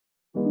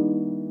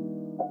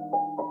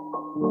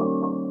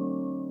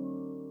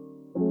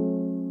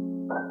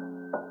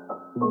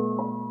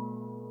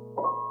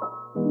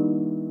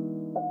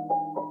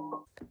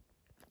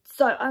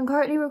So I'm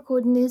currently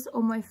recording this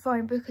on my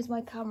phone because my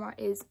camera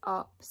is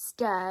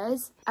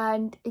upstairs,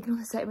 and ignore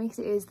the state me because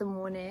it is the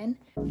morning.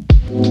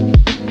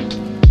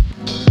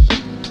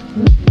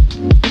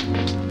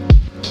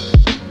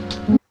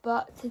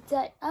 But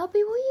today, Albie,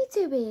 what are you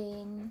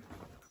doing?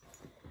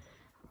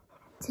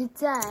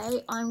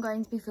 Today I'm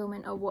going to be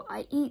filming a what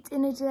I eat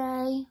in a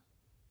day,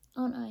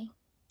 aren't I?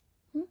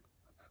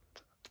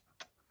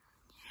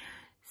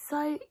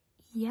 So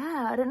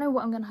yeah, I don't know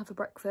what I'm gonna have for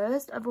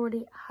breakfast. I've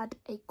already had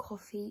a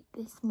coffee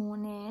this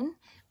morning,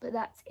 but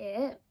that's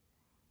it.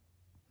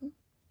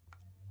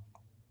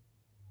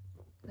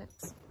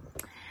 Oops.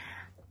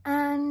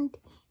 And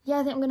yeah,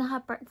 I think I'm gonna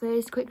have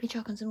breakfast, quickly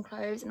chuck on some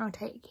clothes, and I'll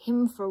take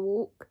him for a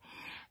walk,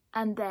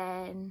 and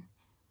then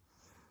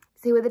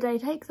see where the day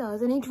takes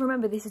us. I need to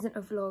remember this isn't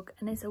a vlog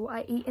and it's a what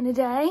I eat in a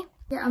day.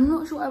 Yeah, I'm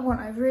not sure what I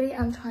want. I really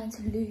am trying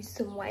to lose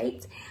some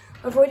weight.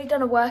 I've already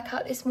done a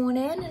workout this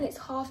morning and it's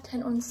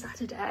 10:30 on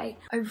Saturday.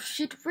 I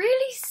should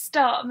really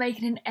start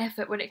making an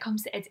effort when it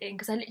comes to editing,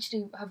 because I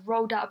literally have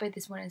rolled out of bed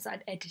this morning and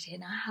started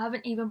editing. I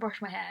haven't even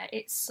brushed my hair.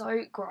 It's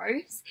so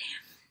gross.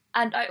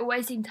 And I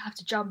always seem to have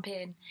to jump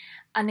in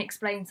and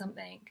explain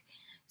something.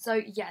 So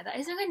yeah, that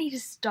is something I need to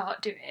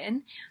start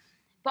doing.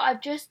 But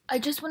I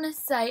just want to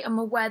say I'm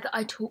aware that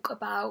I talk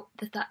about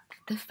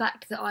the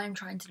fact that I am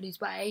trying to lose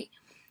weight.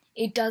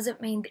 It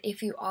doesn't mean that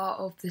if you are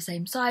of the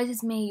same size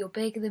as me, you're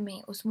bigger than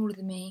me or smaller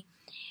than me,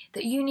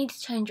 that you need to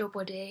change your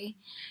body.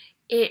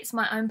 It's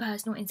my own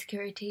personal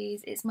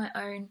insecurities. It's my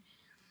own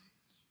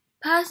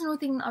personal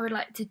thing that I would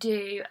like to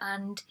do,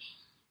 and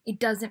it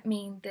doesn't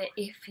mean that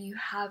if you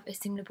have a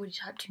similar body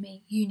type to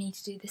me, you need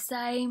to do the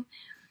same.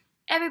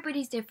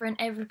 Everybody's different,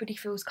 everybody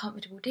feels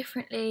comfortable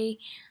differently,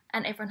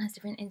 and everyone has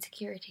different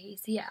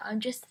insecurities. So yeah,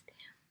 I'm just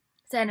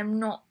saying I'm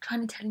not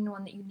trying to tell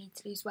anyone that you need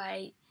to lose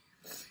weight.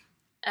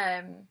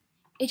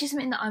 It's just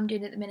something that I'm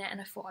doing at the minute and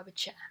I thought I would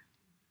share.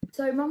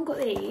 So Mum got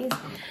these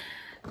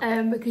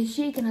because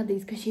she can have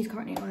these because she's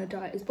currently on a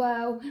diet as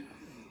well.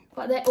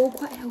 But they're all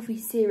quite healthy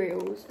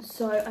cereals,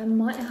 so I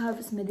might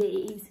have some of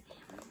these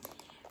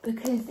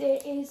because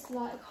it is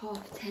like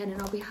 10:30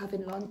 and I'll be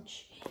having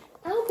lunch.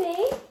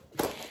 Albie!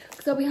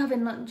 Because I'll be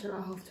having lunch at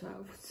like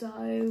 12:30,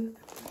 so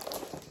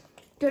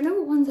don't know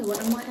what ones I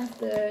want. I might have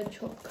the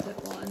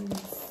chocolate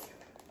ones.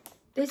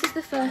 This is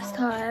the first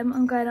time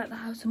I'm going out the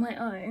house on my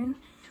own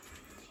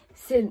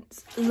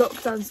since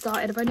lockdown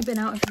started. I've only been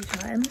out a few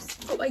times.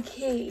 Got my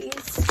keys,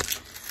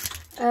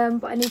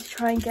 but I need to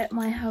try and get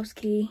my house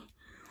key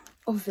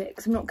off it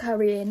because I'm not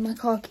carrying my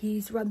car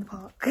keys around the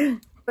park.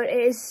 But it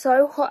is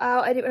so hot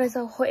out. I didn't realise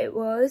how hot it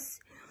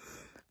was.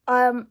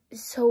 I'm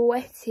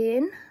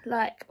sweating,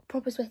 like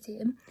proper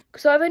sweating,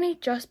 because I've only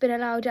just been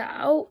allowed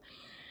out,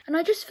 and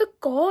I just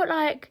forgot,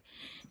 like,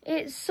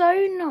 it's so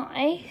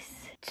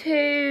nice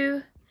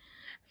to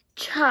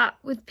chat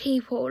with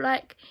people,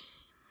 like,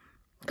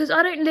 because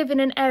I don't live in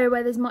an area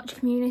where there's much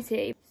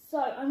community. So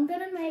I'm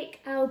gonna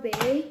make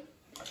Albie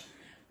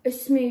a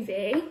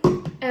smoothie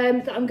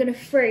that I'm gonna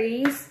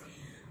freeze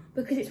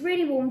because it's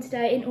really warm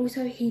today, and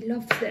also he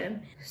loves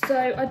them.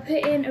 So I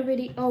put in a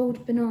really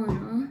old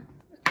banana.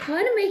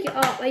 Kind of make it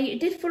up. I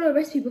did follow a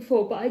recipe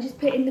before, but I just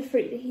put in the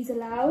fruit that he's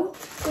allowed.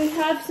 We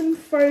have some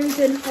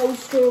frozen whole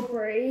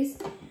strawberries,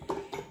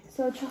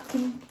 so I'll chuck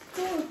in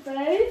 4 of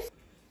those.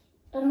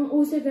 And I'm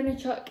also going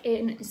to chuck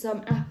in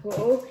some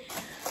apple.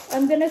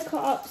 I'm going to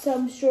cut up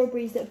some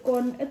strawberries that have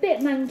gone a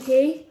bit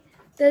manky.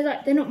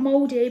 They're not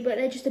mouldy, but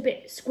they're just a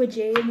bit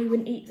squidgy and we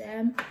wouldn't eat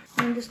them.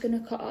 And I'm just going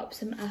to cut up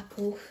some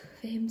apple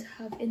for him to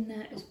have in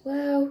there as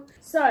well.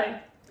 So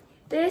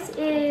this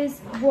is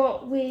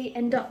what we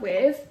end up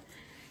with.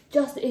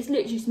 It's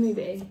literally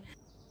smoothie.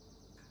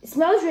 It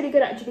smells really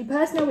good actually.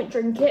 Personally, I wouldn't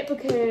drink it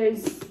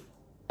because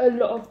a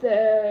lot of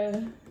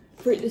the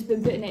fruit that's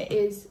been put in it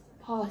is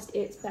past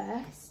its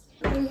best.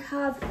 We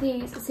have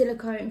these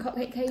silicone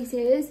cupcake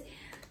cases.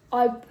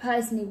 I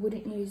personally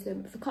wouldn't use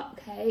them for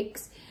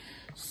cupcakes,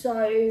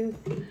 so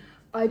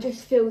I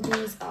just fill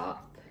these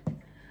up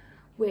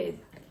with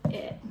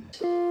it.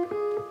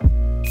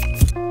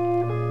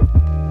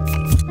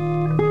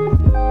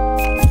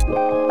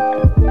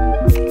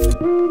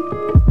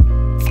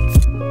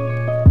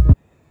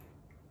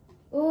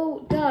 All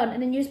done,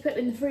 and then you just put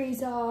them in the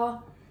freezer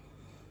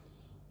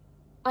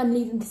and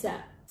leave them to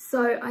set.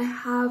 So I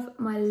have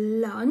my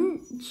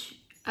lunch.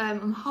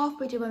 I'm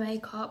halfway doing my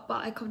makeup,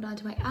 but I come down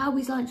to make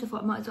Albie's lunch. I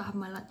thought I might as well have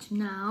my lunch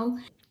now.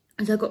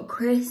 And so I got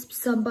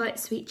crisps, sunbite,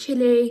 sweet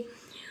chilli,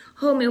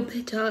 wholemeal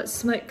pita,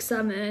 smoked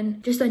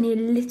salmon, just only a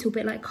little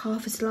bit, like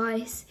half a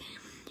slice,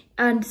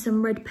 and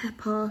some red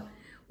pepper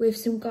with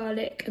some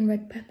garlic and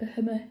red pepper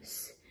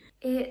hummus.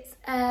 It's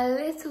a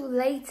little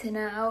later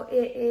now.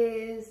 It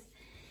is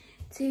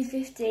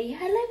 2:50.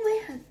 Hello,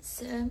 my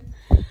handsome.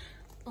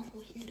 Oh,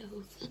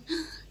 hello.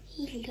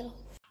 Hello.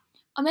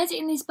 I'm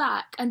editing this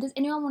back, and does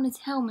anyone want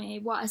to tell me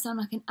why I sound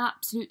like an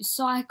absolute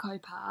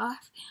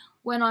psychopath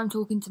when I'm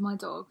talking to my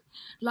dog?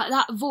 Like,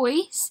 that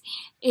voice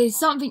is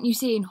something you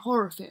see in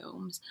horror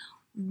films.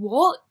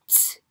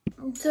 What?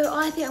 So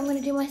I think I'm going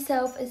to do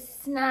myself a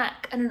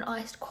snack and an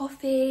iced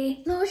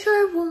coffee. Not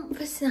sure I want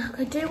for snack.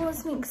 I do want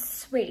something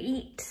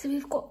sweet. So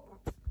we've got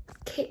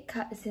Kit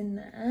Kats in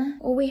there.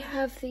 Or we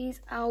have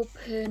these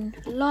Alpen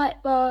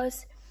light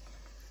bars.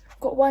 We've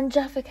got one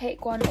Jaffa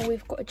Cake one, or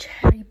we've got a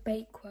cherry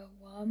Bakewell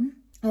one.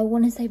 I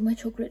want to save my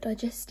chocolate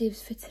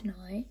digestives for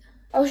tonight.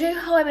 I'll show you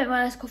how I make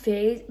my iced coffee.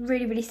 It's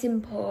really, really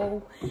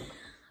simple.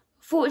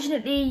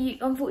 Unfortunately, you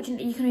can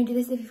only do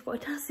this if you've got a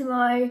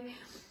Tassimo,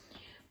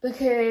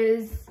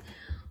 because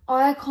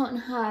I can't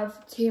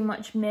have too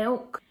much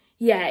milk.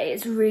 Yeah,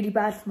 it's really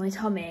bad for my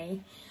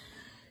tummy.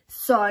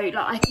 So, like,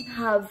 I can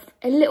have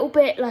a little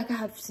bit, like I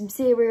have some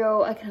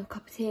cereal, I can have a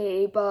cup of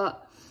tea,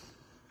 but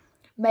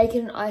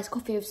making an iced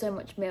coffee with so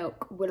much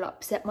milk will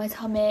upset my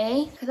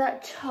tummy. For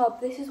that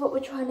chub, this is what we're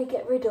trying to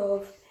get rid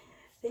of,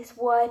 this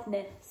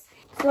wideness.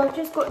 So I've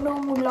just got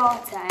normal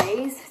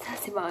lattes,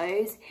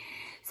 Tassimos.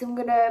 So I'm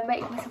gonna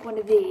make myself one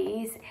of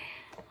these,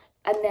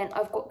 and then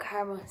I've got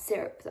caramel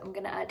syrup that I'm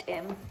gonna add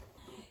in.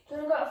 Do you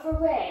wanna go out for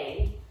a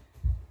wee?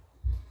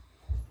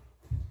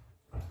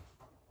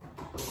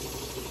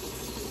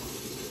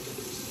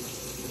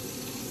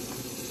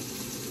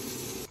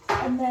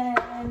 And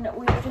then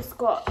we've just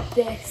got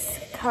this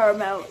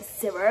caramel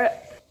syrup.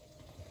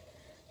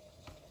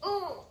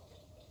 Ooh.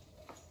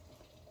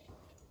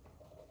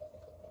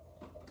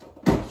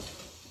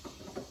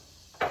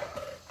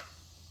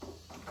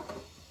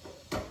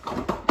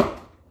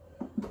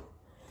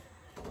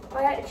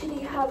 I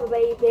actually have a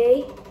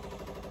baby.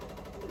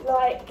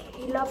 Like,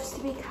 he loves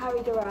to be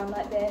carried around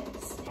like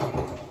this.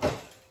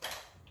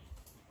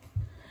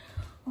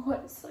 Oh,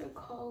 it's so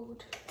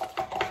cold.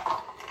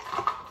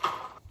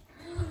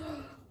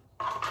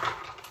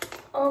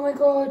 Oh my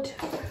god.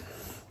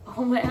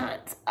 Oh my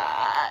hands.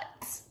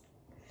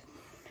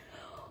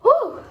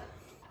 Whew.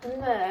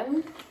 And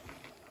then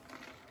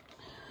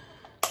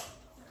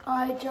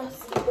I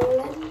just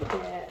blend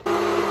it.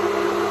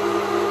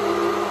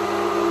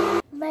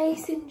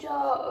 Mason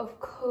jar, of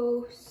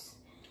course.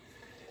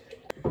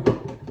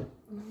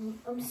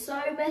 I'm so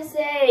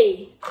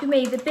messy. For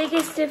me, the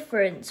biggest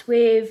difference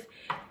with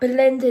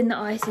blending the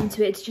ice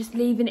into it to just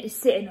leaving it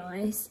sit in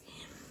ice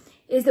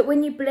is that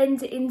when you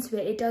blend it into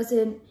it,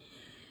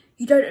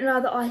 you don't allow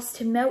the ice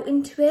to melt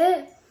into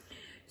it.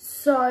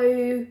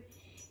 So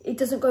it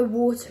doesn't go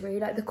watery,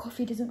 like the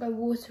coffee doesn't go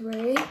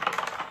watery.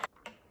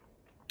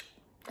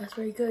 That's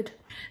very good.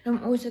 And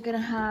I'm also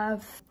gonna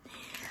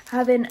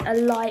having a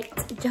light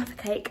Jaffa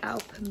Cake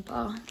Alpen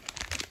bar.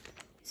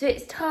 So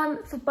it's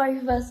time for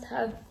both of us to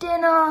have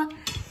dinner.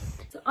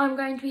 So I'm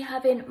going to be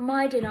having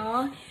my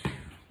dinner,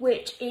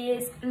 which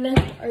is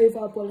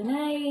leftover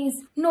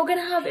bolognese. I'm not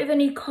gonna have it with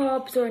any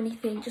carbs or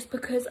anything, just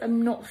because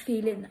I'm not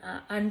feeling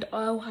that, and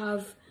I'll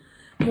have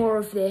more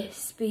of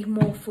this, be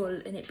more full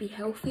and it be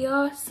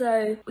healthier.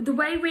 So the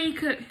way we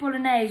cook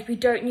bolognese, we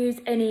don't use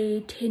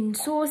any tinned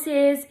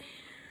sauces.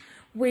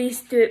 We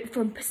used to do it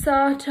from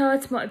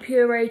passata, tomato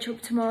puree,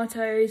 chopped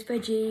tomatoes,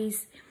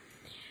 veggies.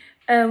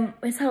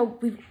 It's how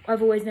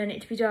I've always known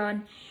it to be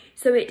done.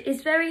 So it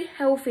is very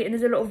healthy and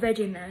there's a lot of veg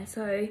in there.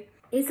 So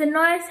it's a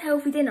nice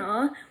healthy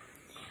dinner,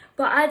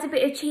 but add a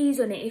bit of cheese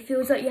on it. It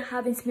feels like you're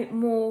having something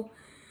more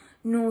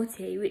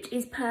naughty, which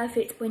is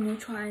perfect when you're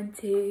trying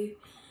to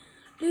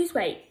lose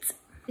weight.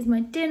 Here's my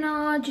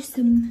dinner, just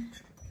some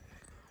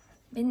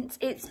mince.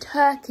 It's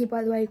turkey,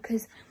 by the way,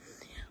 because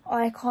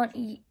I can't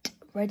eat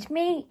red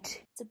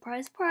meat.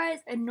 Surprise, surprise,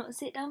 and not a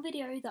sit down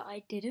video that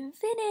I didn't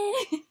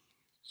finish.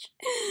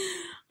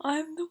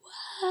 I'm the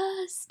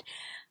worst.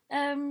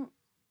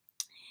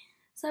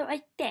 So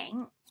I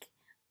think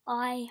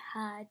I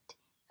had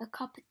a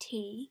cup of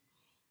tea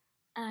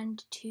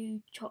and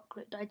 2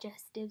 chocolate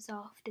digestives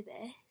after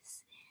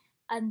this,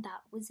 and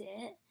that was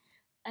it.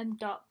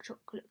 Dark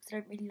chocolate, because I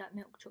don't really like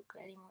milk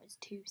chocolate anymore, it's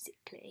too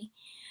sickly.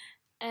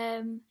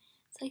 So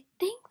I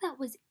think that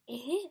was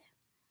it.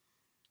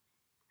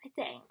 I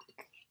think.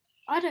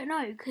 I don't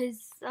know,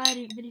 because I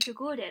didn't finish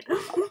recording.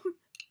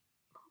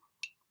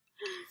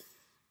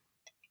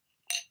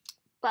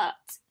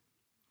 But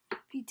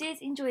if you did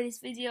enjoy this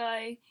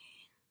video,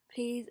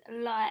 please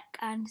like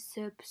and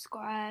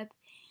subscribe.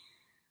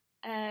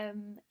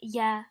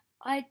 Yeah,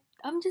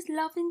 I'm just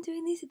loving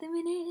doing this at the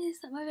minute.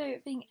 It's like my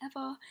favourite thing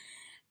ever.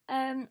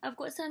 I've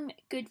got some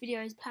good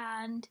videos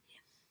planned.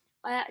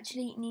 I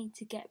actually need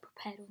to get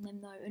prepared on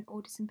them though and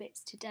order some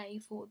bits today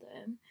for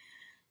them.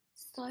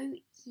 So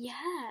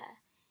yeah,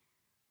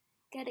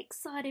 get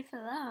excited for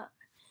that.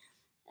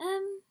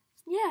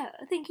 Yeah,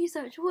 thank you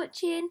so much for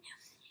watching.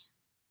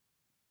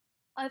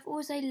 I've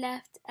also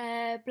left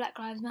a Black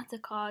Lives Matter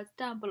card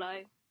down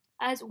below.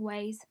 As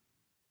always,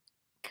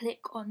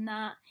 click on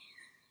that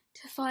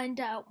to find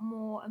out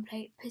more and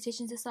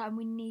petition to sign.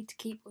 We need to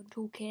keep on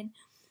talking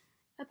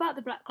about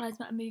the Black Lives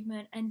Matter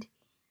movement and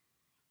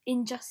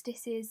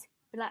injustices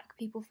black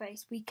people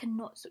face. We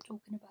cannot stop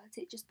talking about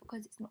it just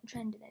because it's not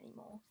trending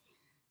anymore.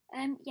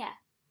 Yeah.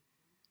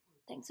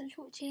 Thanks so much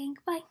for watching.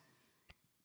 Bye.